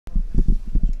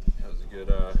good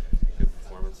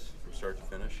performance from start to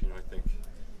finish. I think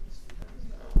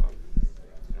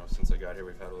since I got here,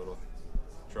 we've had a little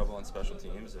trouble on special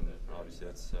teams, and obviously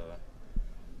that's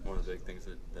one of the big things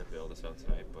that bailed us out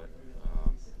tonight. But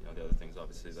the other things,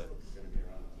 obviously,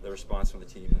 the response from the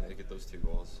team when they get those 2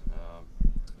 goals.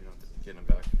 Getting them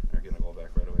back or getting a goal back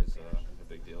right away is a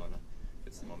big deal, and it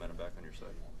gets the momentum back on your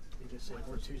side. You just said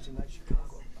we're Tuesday night,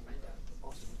 Chicago.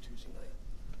 Boston Tuesday night.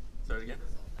 Say it again.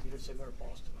 You just said we're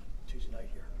Boston Tuesday night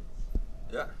here.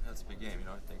 Yeah, that's a big game.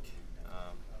 I think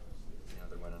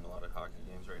they're winning a lot of hockey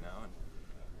games right now, and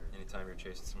anytime you're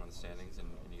chasing some of the standings and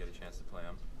you get a chance to play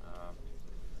them,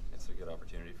 it's a good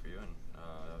opportunity for you. And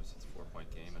obviously it's a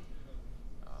 4-point game, and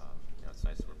it's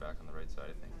nice that we're back on the right side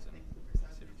of things and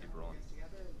see if we keep rolling.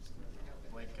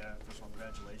 Blake, first of all,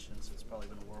 congratulations. It's probably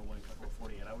been a whirlwind couple of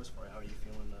 48 hours for you. How are you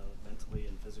feeling mentally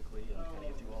and physically, and how do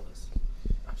you do all this?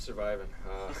 I'm surviving.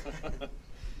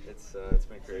 It's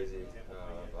been crazy.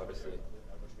 Obviously,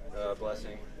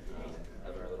 blessing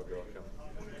having our little girl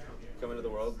come into the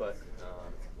world, but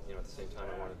at the same time,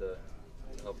 I wanted to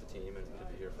help the team and to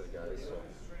be here for the guys. So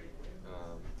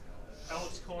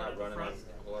not running on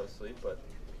a whole lot of sleep, but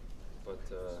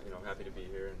I'm happy to be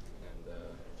here, and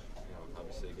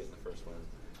obviously getting the first one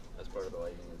as part of the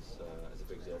Lightning is a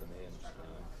big deal to me. And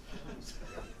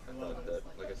I thought that,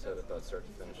 like I said, I thought start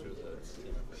to finish it was a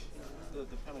team. The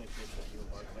penalty kick that you and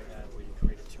Barclay had, where you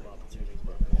created 2 opportunities,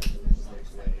 but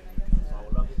away and you kind of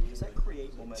followed up. Does that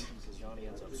create momentum? Because Yanni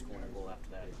ends up scoring a goal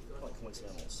after that. Probably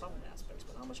coincidental in some aspects,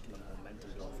 but how much can the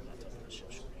momentum build from that type of a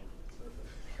shift shorthand?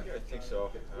 Yeah, I think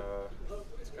so.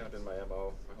 It's kind of been my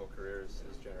MO. My whole career is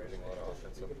generating a lot of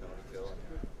offense on the penalty kill. And,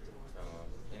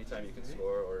 anytime you can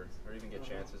score or even get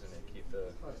chances and then keep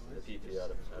the PP out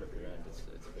of your end, it's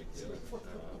a big deal.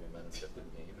 Momentum shifted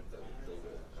the game, and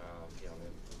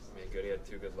Goody had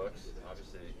 2 good looks.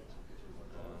 Obviously,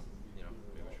 we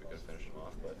wish we could have finished them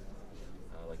off, but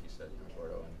like you said,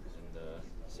 Bordeaux and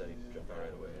Seti jumped out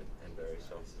right away, and Barry.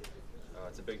 So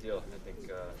it's a big deal. I think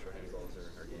shorthanded goals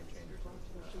are game changers.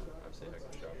 Obviously, a heck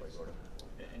of a shot by Bordeaux.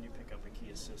 And you pick up a key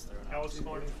assist there. How was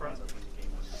scoring in front? The game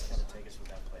was kind of take us with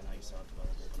that play, and how you saw it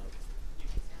develop open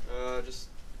up. Just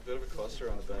a bit of a cluster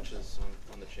on the benches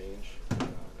on the change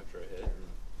after a hit. And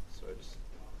so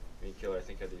me and Killer, I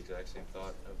think, had the exact same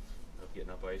thought of getting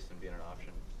up ice and being an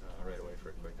option right away for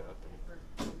a quick up.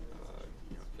 And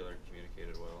Killer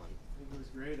communicated well, and It was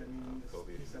great. I mean,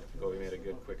 Kobe made a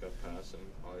good quick up pass, and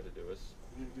all he had to do was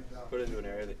put it into an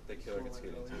area that Killer could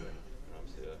skate into, and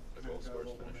obviously a goal scores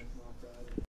finish.